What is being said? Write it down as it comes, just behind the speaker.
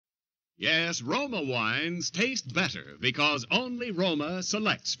Yes, Roma wines taste better because only Roma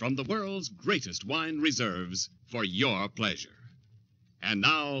selects from the world's greatest wine reserves for your pleasure. And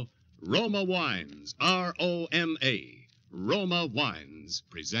now, Roma Wines, R-O-M-A, Roma Wines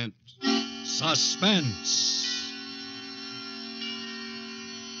present Suspense.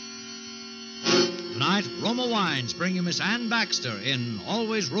 Tonight, Roma Wines bring you Miss Ann Baxter in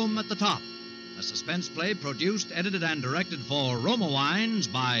Always Room at the Top, a suspense play produced, edited, and directed for Roma Wines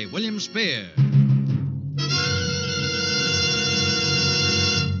by William Spear.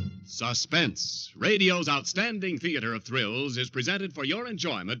 Suspense, radio's outstanding theater of thrills, is presented for your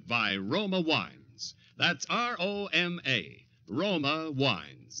enjoyment by Roma Wines. That's R-O-M-A, Roma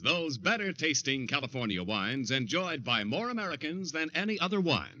Wines, those better-tasting California wines enjoyed by more Americans than any other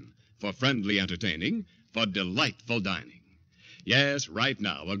wine, for friendly entertaining, for delightful dining. Yes, right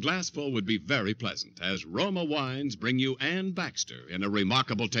now, a glassful would be very pleasant, as Roma Wines bring you Ann Baxter in a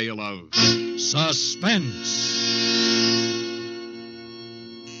remarkable tale of Suspense.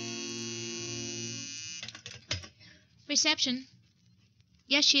 Reception.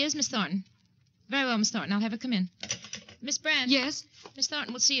 Yes, she is, Miss Thornton. Very well, Miss Thornton. I'll have her come in. Miss Brandt. Yes? Miss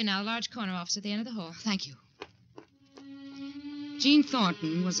Thornton will see you now. A large corner office at the end of the hall. Thank you. Jean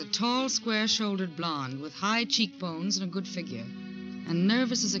Thornton was a tall, square-shouldered blonde with high cheekbones and a good figure, and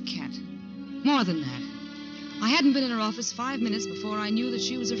nervous as a cat. More than that, I hadn't been in her office 5 minutes before I knew that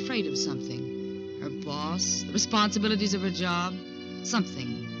she was afraid of something. Her boss, the responsibilities of her job,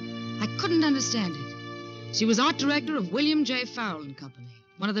 something. I couldn't understand it. She was art director of William J. Farrell & Company,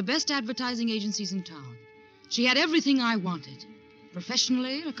 one of the best advertising agencies in town. She had everything I wanted,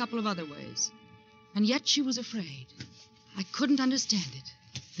 professionally and a couple of other ways. And yet she was afraid. I couldn't understand it.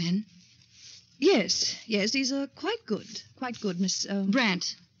 Then? Yes, these are quite good, Miss...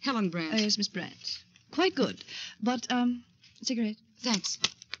 Brandt. Helen Brandt. Yes, Miss Brandt. Quite good. But, cigarette? Thanks.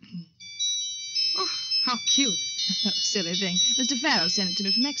 Oh, how cute. Oh, silly thing. Mr. Farrell sent it to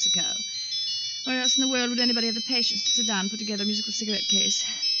me from Mexico. Where else in the world would anybody have the patience to sit down and put together a musical cigarette case?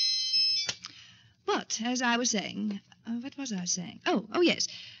 But, as I was saying... what was I saying? Oh, yes.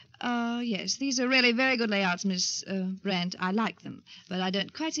 Yes, these are really very good layouts, Miss Brandt. I like them. But I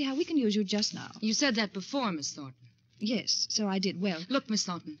don't quite see how we can use you just now. You said that before, Miss Thornton. Yes, so I did. Well... Look, Miss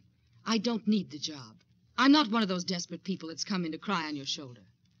Thornton, I don't need the job. I'm not one of those desperate people that's come in to cry on your shoulder.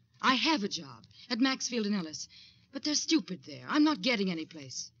 I have a job at Maxfield & Ellis, but they're stupid there. I'm not getting any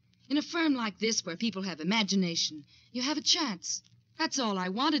place. In a firm like this, where people have imagination, you have a chance. That's all I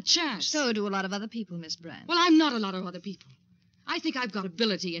want, a chance. So do a lot of other people, Miss Brandt. Well, I'm not a lot of other people. I think I've got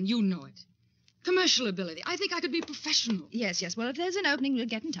ability, and you know it. Commercial ability. I think I could be professional. Yes. Well, if there's an opening, we'll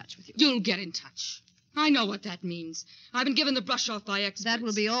get in touch with you. You'll get in touch. I know what that means. I've been given the brush off by experts. That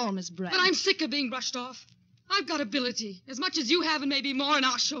will be all, Miss Brandt. But I'm sick of being brushed off. I've got ability, as much as you have and maybe more, and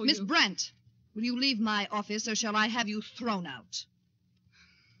I'll show you. Miss Brandt, will you leave my office, or shall I have you thrown out?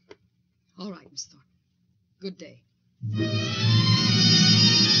 All right, Miss Thornton. Good day.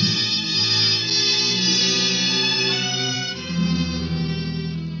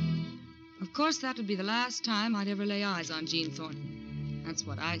 Of course, that would be the last time I'd ever lay eyes on Jean Thornton. That's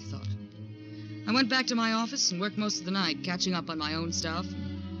what I thought. I went back to my office and worked most of the night, catching up on my own stuff,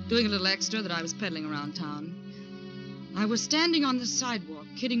 doing a little extra that I was peddling around town. I was standing on the sidewalk,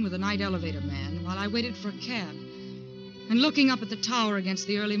 kidding with a night elevator man, while I waited for a cab, and looking up at the tower against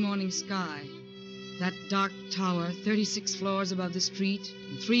the early morning sky. That dark tower, 36 floors above the street,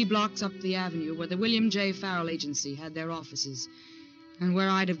 and 3 blocks up the avenue, where the William J. Farrell Agency had their offices, and where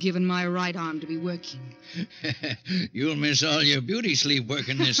I'd have given my right arm to be working. You'll miss all your beauty sleep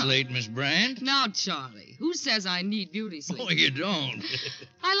working this late, Miss Brandt. Now, Charlie, who says I need beauty sleep? Oh, you don't.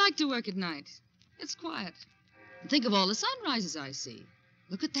 I like to work at night. It's quiet. Think of all the sunrises I see.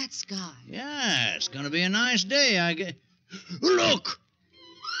 Look at that sky. Yeah, it's going to be a nice day, I guess. Look!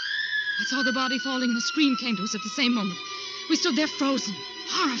 I saw the body falling, and a scream came to us at the same moment. We stood there frozen,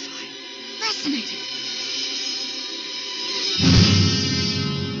 horrified, fascinated.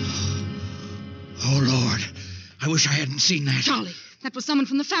 Oh, Lord. I wish I hadn't seen that. Charlie, that was someone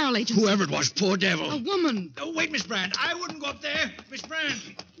from the Farrell Agency. Whoever it was, poor devil. A woman. Oh, wait, Miss Brandt. I wouldn't go up there. Miss Brandt.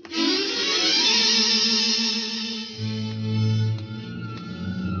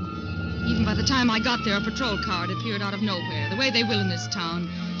 Even by the time I got there, a patrol car had appeared out of nowhere, the way they will in this town,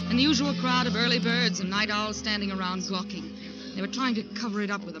 and the usual crowd of early birds and night owls standing around gawking. They were trying to cover it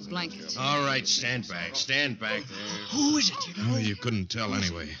up with a blanket. All right, stand back there. Who is it, you know? You couldn't tell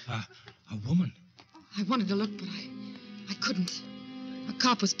anyway. A woman. I wanted to look, but I couldn't. A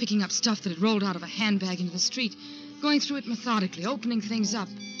cop was picking up stuff that had rolled out of a handbag into the street, going through it methodically, opening things up.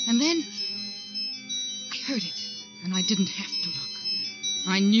 And then I heard it, and I didn't have to look.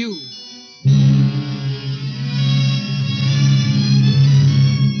 I knew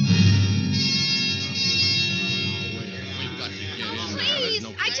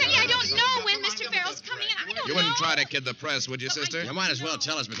wouldn't try to kid the press, would you, sister? You might as well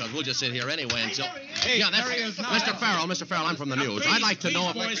tell us because we'll just sit here anyway until... Hey, yeah, that's there he is now. Mr. Farrell, I'm from the news. I'd like to know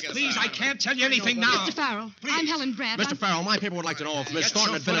if... Boys, please, I can't tell you anything now. Mr. Farrell, I'm Helen Brandt. Mr. Farrell, my people would like to know if Miss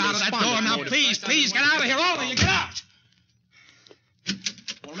Thornton had been in out of that door now. Please, get out of here, all of you. Get out.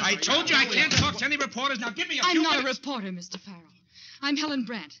 I told you I can't talk to any reporters. Now give me a few I'm not minutes. a reporter, Mr. Farrell. I'm Helen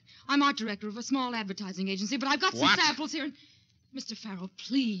Brandt. I'm art director of a small advertising agency, but I've got some samples here. Mr. Farrell,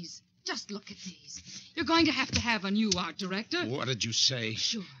 please, just look at these. You're going to have a new art director. What did you say?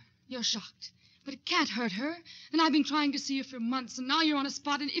 Sure, you're shocked. But it can't hurt her. And I've been trying to see her for months, and now you're on a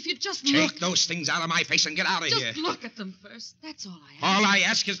spot, and if you just look... Take those things out of my face and get out of here. Just look at them first. That's all I ask. All I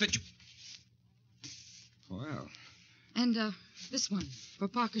ask is that you... Well... And, this one, for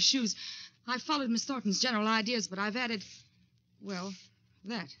Parker's shoes. I've followed Miss Thornton's general ideas, but I've added, well,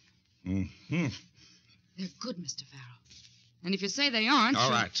 that. Mm-hmm. They're good, Mr. Farrell. And if you say they aren't...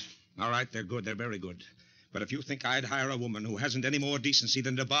 All right, they're good. They're very good. But if you think I'd hire a woman who hasn't any more decency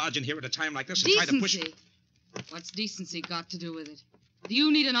than to barge in here at a time like this and try to push... Decency? What's decency got to do with it? Do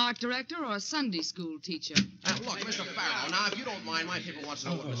you need an art director or a Sunday school teacher? Look, Mr. Farrell, now, if you don't mind, my people want to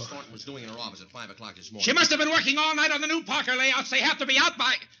know what Miss Thornton was doing in her office at 5 o'clock this morning. She must have been working all night on the new Parker layouts. They have to be out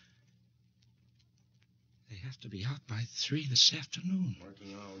by... They have to be out by 3 this afternoon.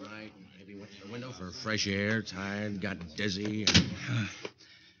 Working all night. Maybe went to the window for fresh air, tired, got dizzy.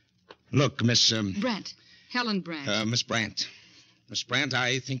 Look, Miss... Brandt. Helen Brandt. Miss Brandt. Miss Brandt,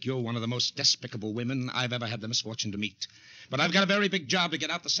 I think you're one of the most despicable women I've ever had the misfortune to meet. But I've got a very big job to get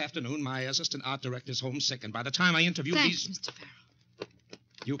out this afternoon. My assistant art director's homesick, and by the time I interview Thanks, Mr. Farrell.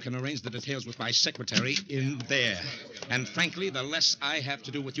 You can arrange the details with my secretary in there. And frankly, the less I have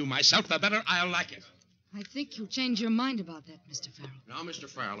to do with you myself, the better I'll like it. I think you'll change your mind about that, Mr. Farrell. Now, Mr.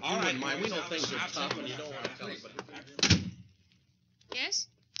 Farrell, if you wouldn't mind, we know things are tough and you don't want to tell us, but... Yes?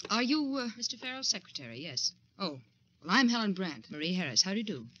 Are you, Mr. Farrell's secretary, yes. Oh, well, I'm Helen Brandt. Marie Harris, how do you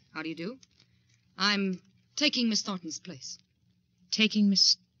do? How do you do? I'm taking Miss Thornton's place. Taking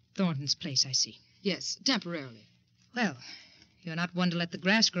Miss Thornton's place, I see. Yes, temporarily. Well, you're not one to let the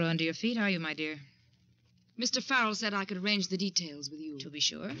grass grow under your feet, are you, my dear? Mr. Farrell said I could arrange the details with you. To be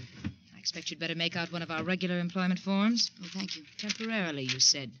sure. I expect you'd better make out one of our regular employment forms. Oh, thank you. Temporarily, you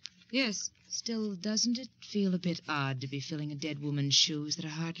said. Yes. Still, doesn't it feel a bit odd to be filling a dead woman's shoes that are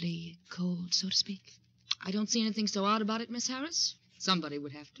hardly cold, so to speak? I don't see anything so odd about it, Miss Harris. Somebody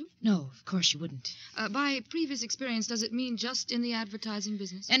would have to. No, of course you wouldn't. By previous experience, does it mean just in the advertising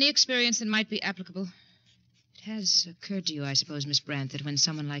business? Any experience that might be applicable. It has occurred to you, I suppose, Miss Brandt, that when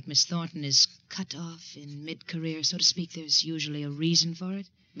someone like Miss Thornton is cut off in mid-career, so to speak, there's usually a reason for it.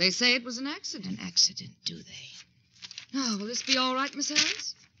 They say it was an accident. An accident, do they? Oh, will this be all right, Miss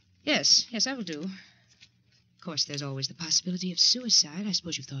Harris? Yes, that'll do. Of course, there's always the possibility of suicide. I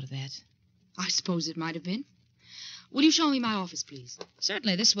suppose you've thought of that. I suppose it might have been. Will you show me my office, please?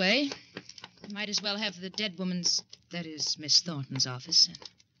 Certainly, this way. Might as well have the dead woman's, that is, Miss Thornton's office.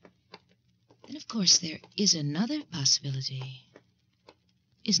 Then, of course, there is another possibility.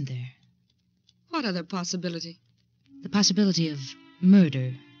 Isn't there? What other possibility? The possibility of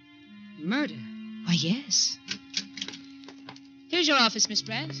murder. Murder? Why, yes. Here's your office, Miss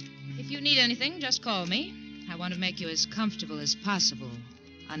Brandt. If you need anything, just call me. I want to make you as comfortable as possible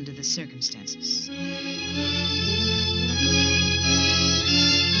under the circumstances.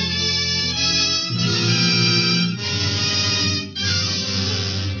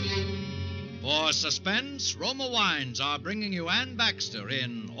 For Suspense, Roma Wines are bringing you Ann Baxter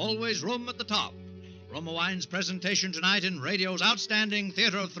in Always Room at the Top. Roma Wines' presentation tonight in radio's outstanding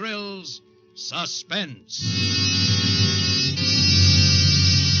theater of thrills, Suspense.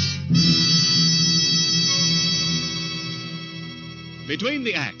 Between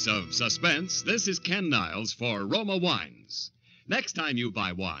the acts of Suspense, this is Ken Niles for Roma Wines. Next time you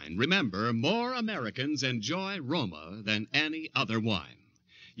buy wine, remember, more Americans enjoy Roma than any other wine.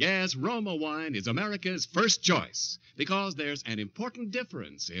 Yes, Roma wine is America's first choice because there's an important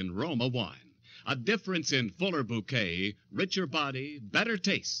difference in Roma wine. A difference in fuller bouquet, richer body, better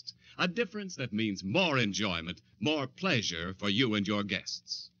taste. A difference that means more enjoyment, more pleasure for you and your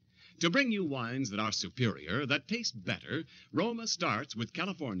guests. To bring you wines that are superior, that taste better, Roma starts with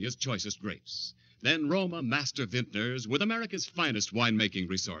California's choicest grapes. Then Roma master vintners, with America's finest winemaking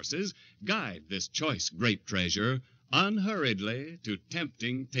resources, guide this choice grape treasure unhurriedly to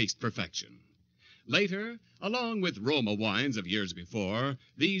tempting taste perfection. Later, along with Roma wines of years before,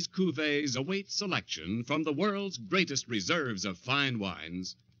 these cuvées await selection from the world's greatest reserves of fine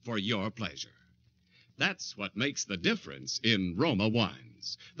wines for your pleasure. That's what makes the difference in Roma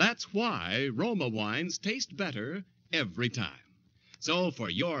wines. That's why Roma wines taste better every time. So for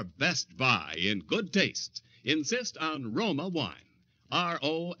your best buy in good taste, insist on Roma wine.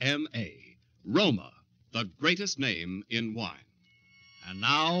 R-O-M-A. Roma, the greatest name in wine. And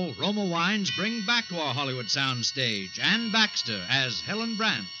now, Roma Wines bring back to our Hollywood soundstage Ann Baxter as Helen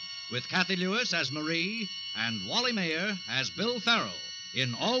Brandt, with Kathy Lewis as Marie and Wally Mayer as Bill Farrell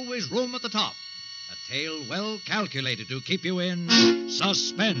in Always Room at the Top, a tale well calculated to keep you in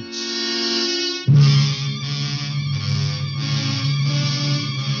suspense.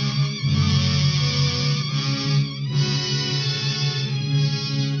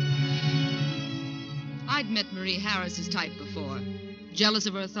 I'd met Marie Harris's type before. Jealous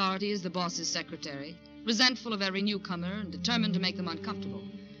of her authority as the boss's secretary, resentful of every newcomer, and determined to make them uncomfortable.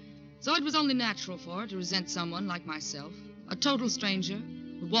 So it was only natural for her to resent someone like myself, a total stranger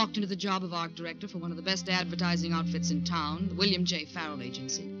who walked into the job of art director for one of the best advertising outfits in town, the William J. Farrell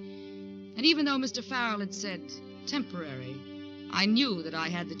Agency. And even though Mr. Farrell had said temporary, I knew that I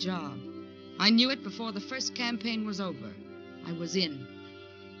had the job. I knew it before the first campaign was over. I was in.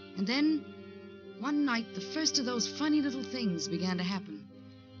 And then, one night, the first of those funny little things began to happen.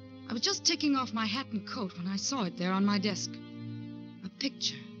 I was just taking off my hat and coat when I saw it there on my desk. A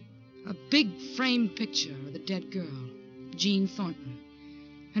picture. A big framed picture of the dead girl, Jean Thornton.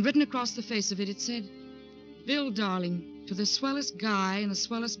 And written across the face of it, it said, "Bill, darling, to the swellest guy and the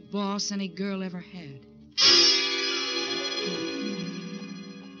swellest boss any girl ever had."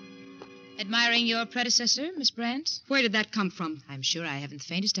 Admiring your predecessor, Miss Brandt? Where did that come from? I'm sure I haven't the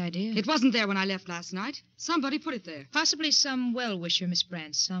faintest idea. It wasn't there when I left last night. Somebody put it there. Possibly some well-wisher, Miss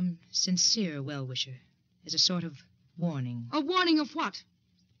Brandt, some sincere well-wisher, as a sort of warning. A warning of what?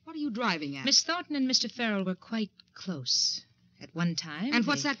 What are you driving at? Miss Thornton and Mr. Farrell were quite close at one time. And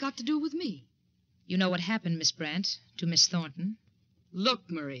what's that got to do with me? You know what happened, Miss Brandt, to Miss Thornton? Look,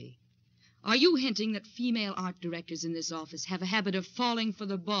 Marie, are you hinting that female art directors in this office have a habit of falling for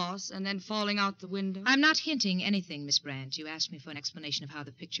the boss and then falling out the window? I'm not hinting anything, Miss Brandt. You asked me for an explanation of how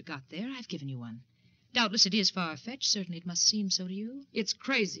the picture got there. I've given you one. Doubtless it is far-fetched. Certainly it must seem so to you. It's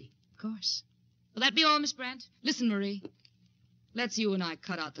crazy. Of course. Will that be all, Miss Brandt? Listen, Marie. Let's you and I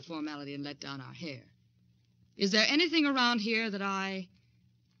cut out the formality and let down our hair. Is there anything around here that I,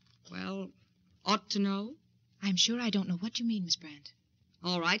 ought to know? I'm sure I don't know what you mean, Miss Brandt.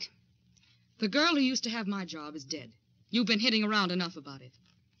 All right. The girl who used to have my job is dead. You've been hitting around enough about it.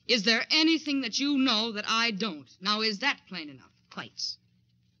 Is there anything that you know that I don't? Now, is that plain enough? Quite.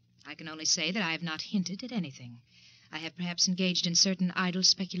 I can only say that I have not hinted at anything. I have perhaps engaged in certain idle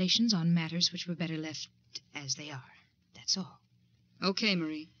speculations on matters which were better left as they are. That's all. Okay,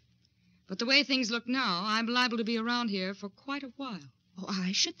 Marie. But the way things look now, I'm liable to be around here for quite a while. Oh,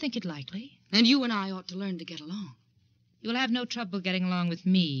 I should think it likely. And you and I ought to learn to get along. You'll have no trouble getting along with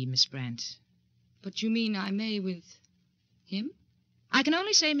me, Miss Brandt. But you mean I may with him? I can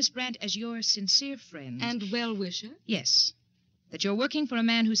only say, Miss Brandt, as your sincere friend... And well-wisher? Yes. That you're working for a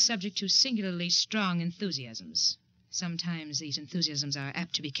man who's subject to singularly strong enthusiasms. Sometimes these enthusiasms are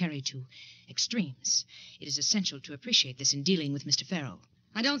apt to be carried to extremes. It is essential to appreciate this in dealing with Mr. Farrell.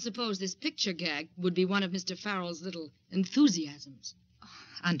 I don't suppose this picture gag would be one of Mr. Farrell's little enthusiasms.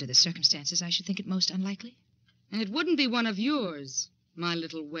 Under the circumstances, I should think it most unlikely. And it wouldn't be one of yours, my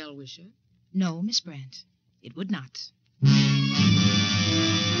little well-wisher. No, Miss Brandt, it would not.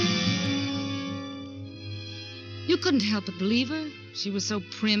 You couldn't help but believe her. She was so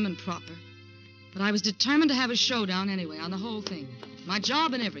prim and proper. But I was determined to have a showdown anyway on the whole thing. My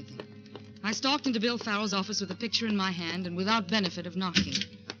job and everything. I stalked into Bill Farrell's office with a picture in my hand and without benefit of knocking.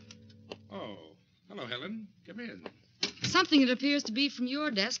 Oh, hello, Helen. Come in. Something that appears to be from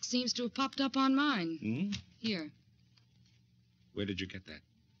your desk seems to have popped up on mine. Here. Where did you get that?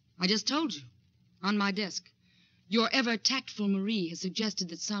 I just told you. On my desk. Your ever-tactful Marie has suggested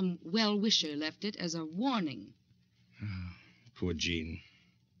that some well-wisher left it as a warning. Oh, poor Jean.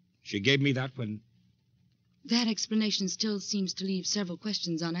 She gave me that when... That explanation still seems to leave several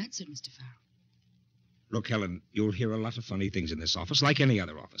questions unanswered, Mr. Farrell. Look, Helen, you'll hear a lot of funny things in this office, like any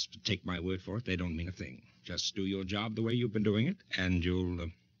other office. But take my word for it, they don't mean a thing. Just do your job the way you've been doing it, and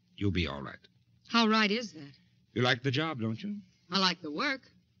you'll be all right. How right is that? You like the job, don't you? I like the work.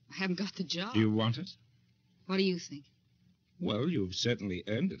 I haven't got the job. Do you want it? What do you think? Well, you've certainly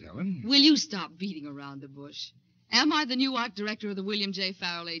earned it, Helen. Will you stop beating around the bush? Am I the new art director of the William J.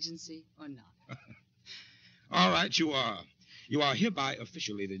 Farrell Agency or not? All right, you are. You are hereby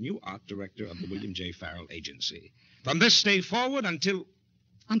officially the new art director of the William J. Farrell Agency. From this day forward until...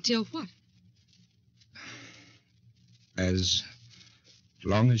 Until what? As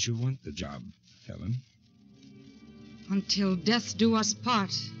long as you want the job, Helen. Until death do us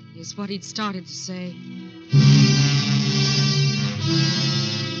part, is what he'd started to say.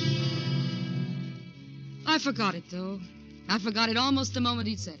 I forgot it, though. I forgot it almost the moment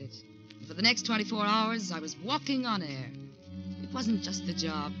he'd said it. And for the next 24 hours, I was walking on air. It wasn't just the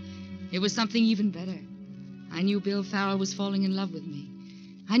job. It was something even better. I knew Bill Farrell was falling in love with me.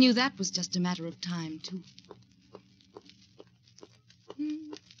 I knew that was just a matter of time, too.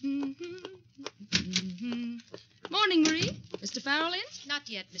 Morning, Marie. Mr. Farrell in? Not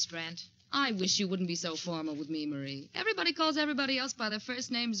yet, Miss Brandt. I wish you wouldn't be so formal with me, Marie. Everybody calls everybody else by their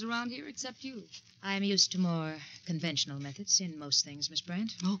first names around here except you. I'm used to more conventional methods in most things, Miss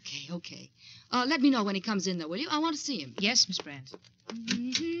Brandt. Okay. Let me know when he comes in, though, will you? I want to see him. Yes, Miss Brandt.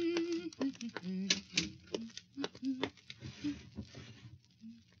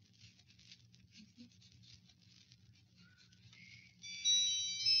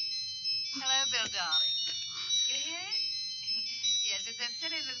 Hello, Bill, darling. You hear it? Yes, it's that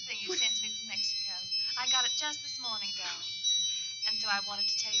silly little thing you sent me from Mexico. I got it just this morning, darling. And so I wanted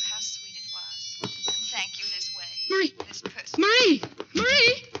to tell you how sweet it was. And thank you this way. Marie! This person.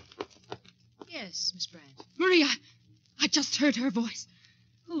 Marie! Yes, Miss Brandt. Marie, I just heard her voice.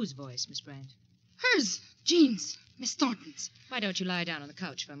 Whose voice, Miss Brandt? Hers. Jean's. Miss Thornton's. Why don't you lie down on the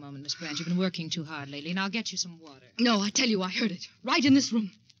couch for a moment, Miss Brandt? You've been working too hard lately, and I'll get you some water. No, I tell you, I heard it. Right in this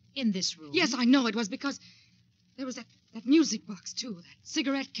room. In this room? Yes, I know it was because there was that music box, too. That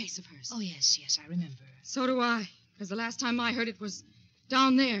cigarette case of hers. Oh, yes, I remember. So do I. Because the last time I heard it was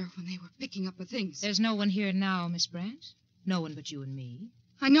down there when they were picking up the things. There's no one here now, Miss Brandt. No one but you and me.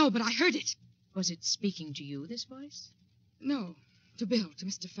 I know, but I heard it. Was it speaking to you, this voice? No, to Bill, to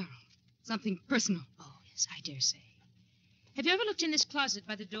Mr. Farrell. Something personal. Oh, yes, I dare say. Have you ever looked in this closet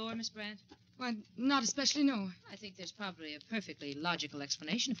by the door, Miss Brandt? Why, not especially, no. I think there's probably a perfectly logical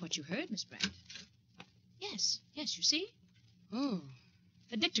explanation of what you heard, Miss Brandt. Yes, you see? Oh.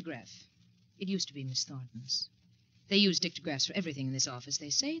 A dictograph. It used to be Miss Thornton's. They use dictographs for everything in this office. They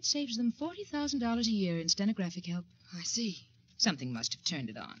say it saves them $40,000 a year in stenographic help. I see. Something must have turned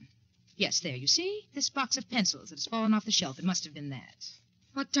it on. Yes, there, you see? This box of pencils that has fallen off the shelf. It must have been that.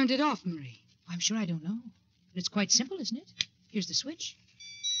 What turned it off, Marie? I'm sure I don't know. But it's quite simple, isn't it? Here's the switch.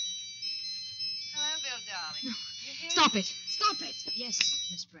 Hello, Bill, darling. No. You hear Stop it. Stop it. Yes,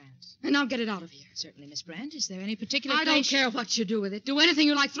 Miss Brandt. And now get it out of here. Certainly, Miss Brandt. Is there any particular I don't care what you do with it. Do anything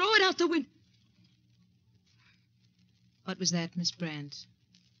you like. Throw it out the window. What was that, Miss Brandt?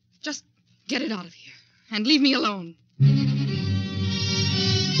 Just get it out of here. And leave me alone.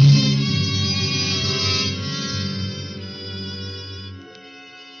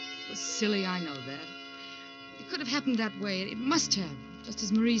 It was silly, I know that. It could have happened that way. It must have, just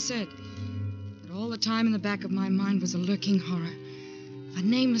as Marie said. But all the time in the back of my mind was a lurking horror. A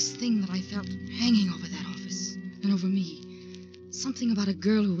nameless thing that I felt hanging over that office and over me. Something about a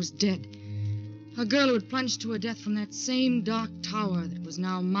girl who was dead. A girl who had plunged to her death from that same dark tower that was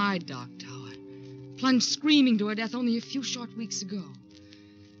now my dark tower. Plunged screaming to her death only a few short weeks ago.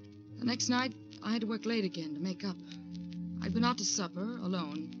 The next night, I had to work late again to make up. I'd been out to supper,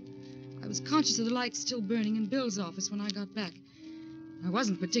 alone. I was conscious of the lights still burning in Bill's office when I got back. I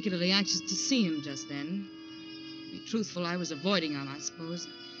wasn't particularly anxious to see him just then. To be truthful, I was avoiding him, I suppose.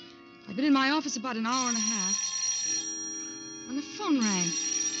 I'd been in my office about an hour and a half when the phone rang.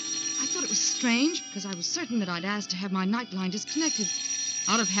 I thought it was strange because I was certain that I'd asked to have my nightline disconnected.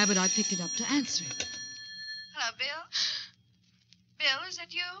 Out of habit, I picked it up to answer it. Hello, Bill? Bill, is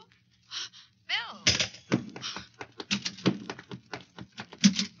that you? Bill!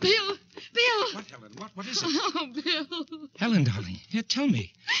 Bill! What, Helen? What is it? Oh, Bill. Helen, darling, here, tell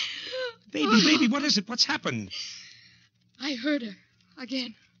me. Baby, what is it? What's happened? I heard her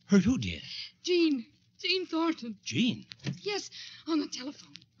again. Heard who, dear? Jean Thornton. Jean? Yes, on the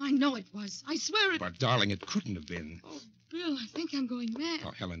telephone. I know it was. I swear it. But, darling, it couldn't have been. Oh, Bill, I think I'm going mad.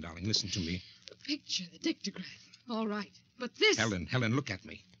 Oh, Helen, darling, listen to me. The picture, the dictograph. All right. But this... Helen, look at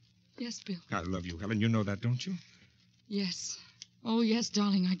me. Yes, Bill. I love you, Helen. You know that, don't you? Yes. Oh, yes,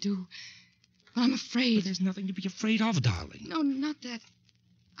 darling, I do. But I'm afraid. But there's nothing to be afraid of, darling. No, not that.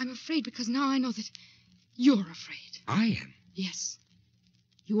 I'm afraid because now I know that you're afraid. I am? Yes.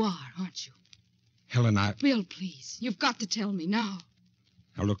 You are, aren't you? Helen, Bill, please. You've got to tell me now.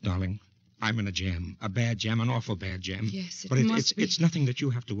 Now, look, darling. I'm in a jam. A bad jam, an awful bad jam. Yes, but must be. It's nothing that you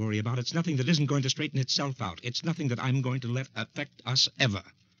have to worry about. It's nothing that isn't going to straighten itself out. It's nothing that I'm going to let affect us ever.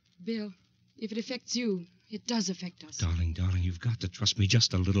 Bill, if it affects you, it does affect us. Darling, you've got to trust me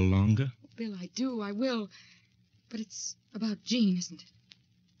just a little longer. Bill, I do. I will. But it's about Jean, isn't it?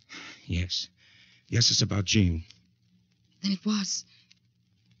 Yes. Yes, it's about Jean. Then it was.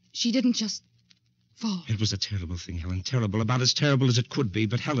 She didn't just fall. It was a terrible thing, Helen. Terrible. About as terrible as it could be.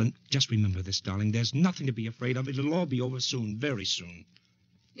 But, Helen, just remember this, darling. There's nothing to be afraid of. It'll all be over soon. Very soon.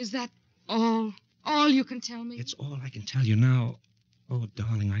 Is that all All you can tell me? It's all I can tell you now. Oh,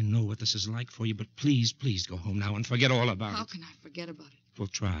 darling, I know what this is like for you, but please go home now and forget all about How it. can I forget about it? Well,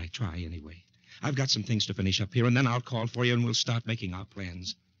 try anyway. I've got some things to finish up here, and then I'll call for you, and we'll start making our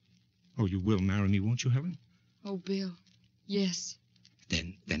plans. Oh, you will marry me, won't you, Helen? Oh, Bill, yes.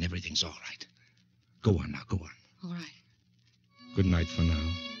 Then everything's all right. Go on now, go on. All right. Good night for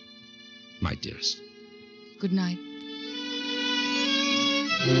now, my dearest. Good night.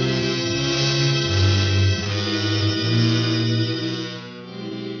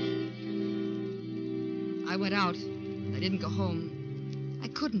 I went out. I didn't go home. I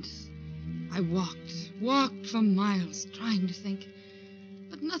couldn't. I walked for miles, trying to think.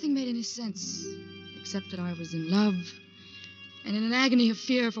 But nothing made any sense, except that I was in love and in an agony of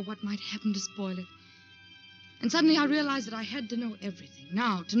fear for what might happen to spoil it. And suddenly I realized that I had to know everything,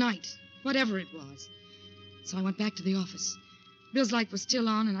 now, tonight, whatever it was. So I went back to the office. Bill's light was still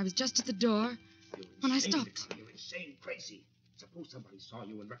on, and I was just at the door when I stopped. You're insane, crazy. Suppose somebody saw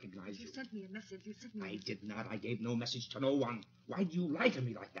you and recognized you. You sent me a message. You sent me. I did not. I gave no message to no one. Why do you lie to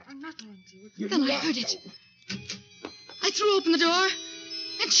me like that? I'm not lying to you. You Then I are heard so. it. I threw open the door,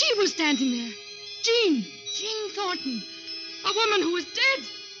 and she was standing there. Jean Thornton, a woman who was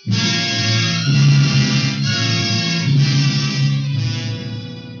dead.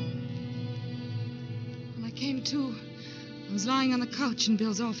 When I came to, I was lying on the couch in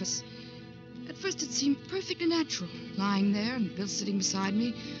Bill's office. At first it seemed perfectly natural, lying there and Bill sitting beside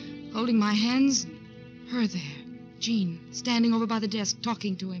me, holding my hands, and her there, Jean, standing over by the desk,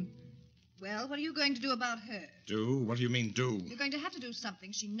 talking to him. Well, what are you going to do about her? Do? What do you mean, do? You're going to have to do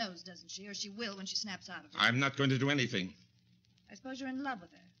something. She knows, doesn't she? Or she will when she snaps out of it. I'm not going to do anything. I suppose you're in love with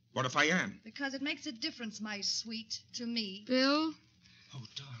her. What if I am? Because it makes a difference, my sweet, to me. Bill? Oh,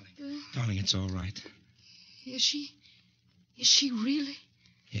 darling. Darling, it's all right. Is she really?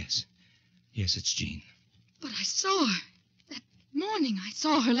 Yes. Yes, it's Jean. But I saw her. That morning I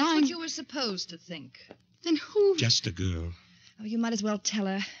saw her That's lying. what you were supposed to think. Then who? Just a girl. Oh, you might as well tell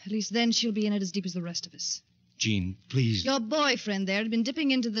her. At least then she'll be in it as deep as the rest of us. Jean, please. Your boyfriend there had been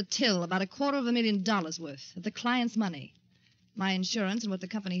dipping into the till about $250,000 worth of the client's money. My insurance and what the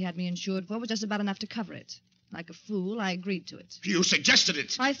company had me insured for was just about enough to cover it. Like a fool, I agreed to it. You suggested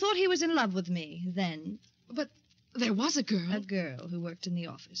it. I thought he was in love with me then. But there was a girl. A girl who worked in the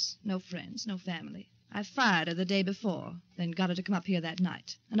office. No friends, no family. I fired her the day before, then got her to come up here that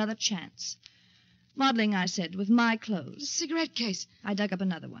night. Another chance. Modeling, I said, with my The clothes. cigarette case. I dug up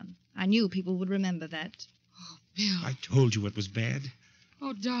another one. I knew people would remember that. Oh, Bill. I told you it was bad.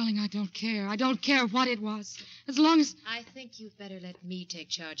 Oh, darling, I don't care. I don't care what it was. As long as... I think you'd better let me take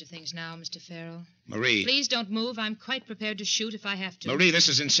charge of things now, Mr. Farrell. Marie. Please don't move. I'm quite prepared to shoot if I have to. Marie, this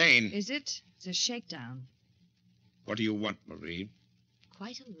is insane. Is it? It's a shakedown. What do you want, Marie?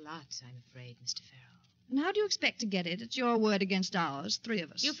 Quite a lot, I'm afraid, Mr. Farrell. And how do you expect to get it? It's your word against ours, three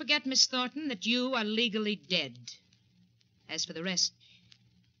of us. You forget, Miss Thornton, that you are legally dead. As for the rest,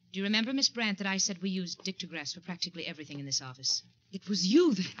 do you remember, Miss Brandt, that I said we used dictographs for practically everything in this office? It was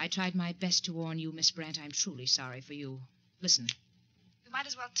you that... I tried my best to warn you, Miss Brandt. I'm truly sorry for you. Listen. You might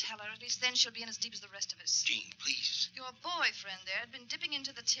as well tell her. At least then she'll be in as deep as the rest of us. Jean, please. Your boyfriend there had been dipping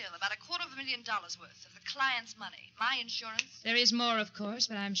into the till about $250,000 worth of the client's money. My insurance. There is more, of course,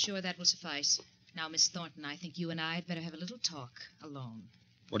 but I'm sure that will suffice. Now, Miss Thornton, I think you and I had better have a little talk alone.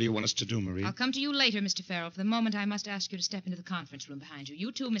 What do you want us to do, Marie? I'll come to you later, Mr. Farrell. For the moment, I must ask you to step into the conference room behind you.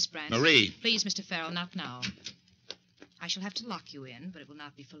 You too, Miss Brandt. Marie. Please, Mr. Farrell, not now. I shall have to lock you in, but it will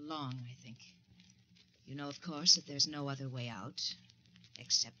not be for long, I think. You know, of course, that there's no other way out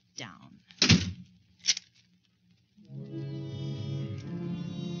except down.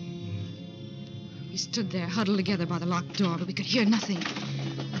 We stood there, huddled together by the locked door, but we could hear nothing.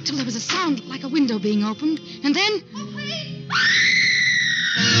 Until there was a sound like a window being opened, and then... Marie!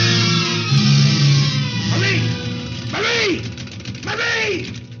 Marie!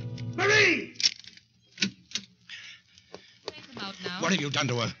 Marie! Marie! Take them out now. What have you done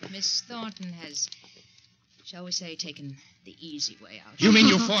to her? Miss Thornton has, shall we say, taken the easy way out. You mean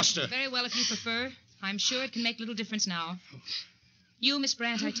you forced her? Very well, if you prefer. I'm sure it can make little difference now. You, Miss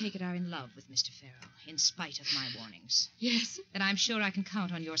Brandt, I take it, are in love with Mr. Farrell, in spite of my warnings. Yes. Then I'm sure I can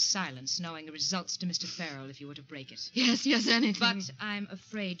count on your silence, knowing the results to Mr. Farrell if you were to break it. Yes, anything. But I'm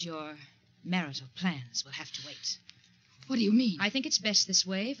afraid your marital plans will have to wait. What do you mean? I think it's best this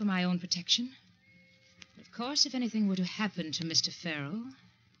way for my own protection. Of course, if anything were to happen to Mr. Farrell,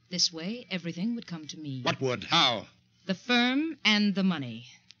 this way everything would come to me. What would? How? The firm and the money.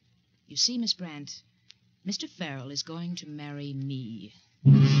 You see, Miss Brandt, Mr. Farrell is going to marry me.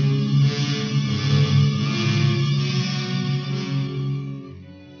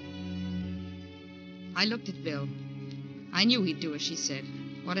 I looked at Bill. I knew he'd do as she said.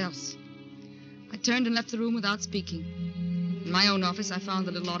 What else? I turned and left the room without speaking. In my own office, I found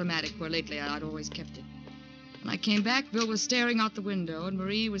the little automatic where lately I'd always kept it. When I came back, Bill was staring out the window, and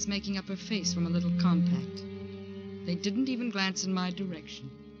Marie was making up her face from a little compact. They didn't even glance in my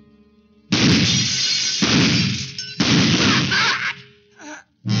direction.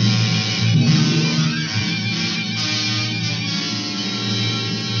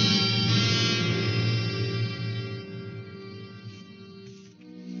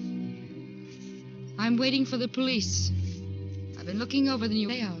 I'm waiting for the police. I've been looking over the new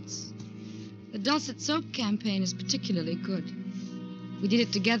layouts. The Dulcet Soap campaign is particularly good. We did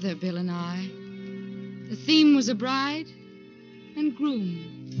it together, Bill and I. The theme was a bride and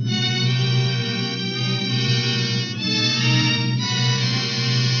groom.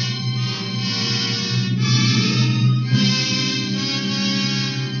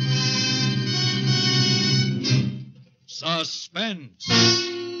 Suspense.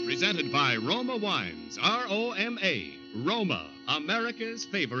 Presented by Roma Wines, R-O-M-A, Roma, America's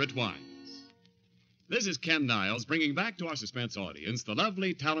favorite wines. This is Ken Niles bringing back to our suspense audience the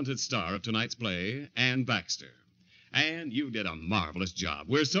lovely, talented star of tonight's play, Ann Baxter. Ann, you did a marvelous job.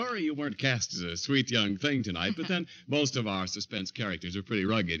 We're sorry you weren't cast as a sweet young thing tonight, but then most of our suspense characters are pretty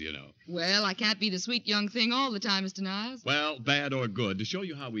rugged, you know. Well, I can't be the sweet young thing all the time, Mr. Niles. Well, bad or good, to show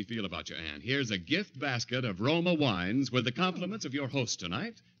you how we feel about you, Ann, here's a gift basket of Roma wines with the compliments of your host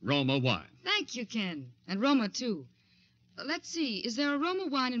tonight, Roma Wine. Thank you, Ken. And Roma, too. Let's see, is there a Roma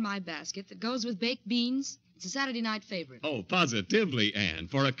wine in my basket that goes with baked beans? It's a Saturday night favorite. Oh, positively, Ann.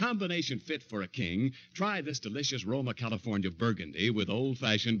 For a combination fit for a king, try this delicious Roma California Burgundy with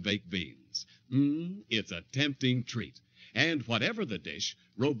old-fashioned baked beans. It's a tempting treat. And whatever the dish,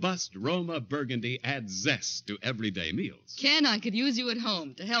 robust Roma Burgundy adds zest to everyday meals. Ken, I could use you at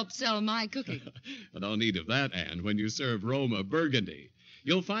home to help sell my cooking. No need of that, Ann, when you serve Roma Burgundy.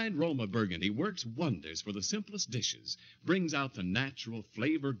 You'll find Roma Burgundy works wonders for the simplest dishes, brings out the natural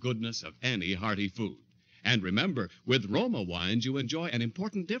flavor goodness of any hearty food. And remember, with Roma wines, you enjoy an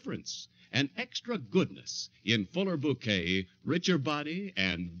important difference, an extra goodness in fuller bouquet, richer body,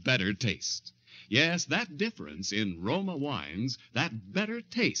 and better taste. Yes, that difference in Roma wines, that better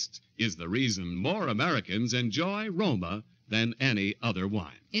taste, is the reason more Americans enjoy Roma than any other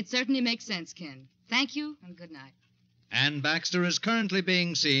wine. It certainly makes sense, Ken. Thank you, and good night. Ann Baxter is currently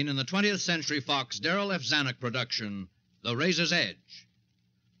being seen in the 20th Century Fox Darrell F. Zanuck production, The Razor's Edge.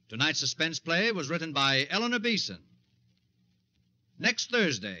 Tonight's suspense play was written by Eleanor Beeson. Next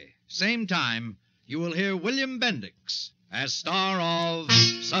Thursday, same time, you will hear William Bendix as star of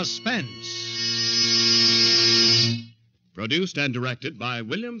Suspense. Produced and directed by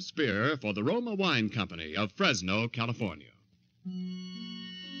William Spear for the Roma Wine Company of Fresno, California.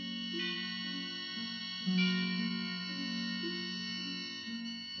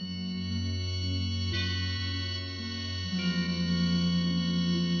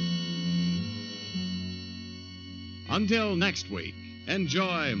 Until next week,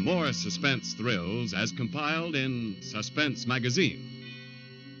 enjoy more suspense thrills as compiled in Suspense magazine.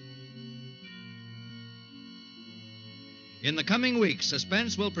 In the coming weeks,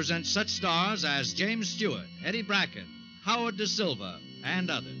 Suspense will present such stars as James Stewart, Eddie Bracken, Howard Da Silva,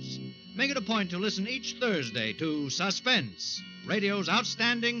 and others. Make it a point to listen each Thursday to Suspense, radio's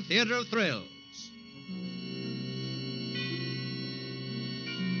outstanding theater of thrills.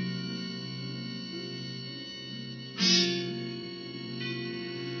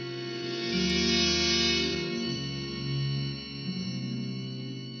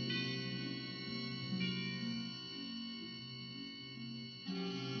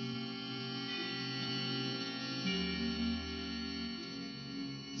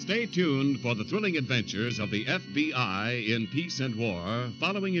 Stay tuned for the thrilling adventures of the FBI in peace and war,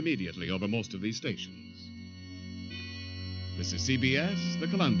 following immediately over most of these stations. This is CBS, the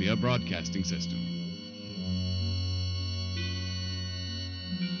Columbia Broadcasting System.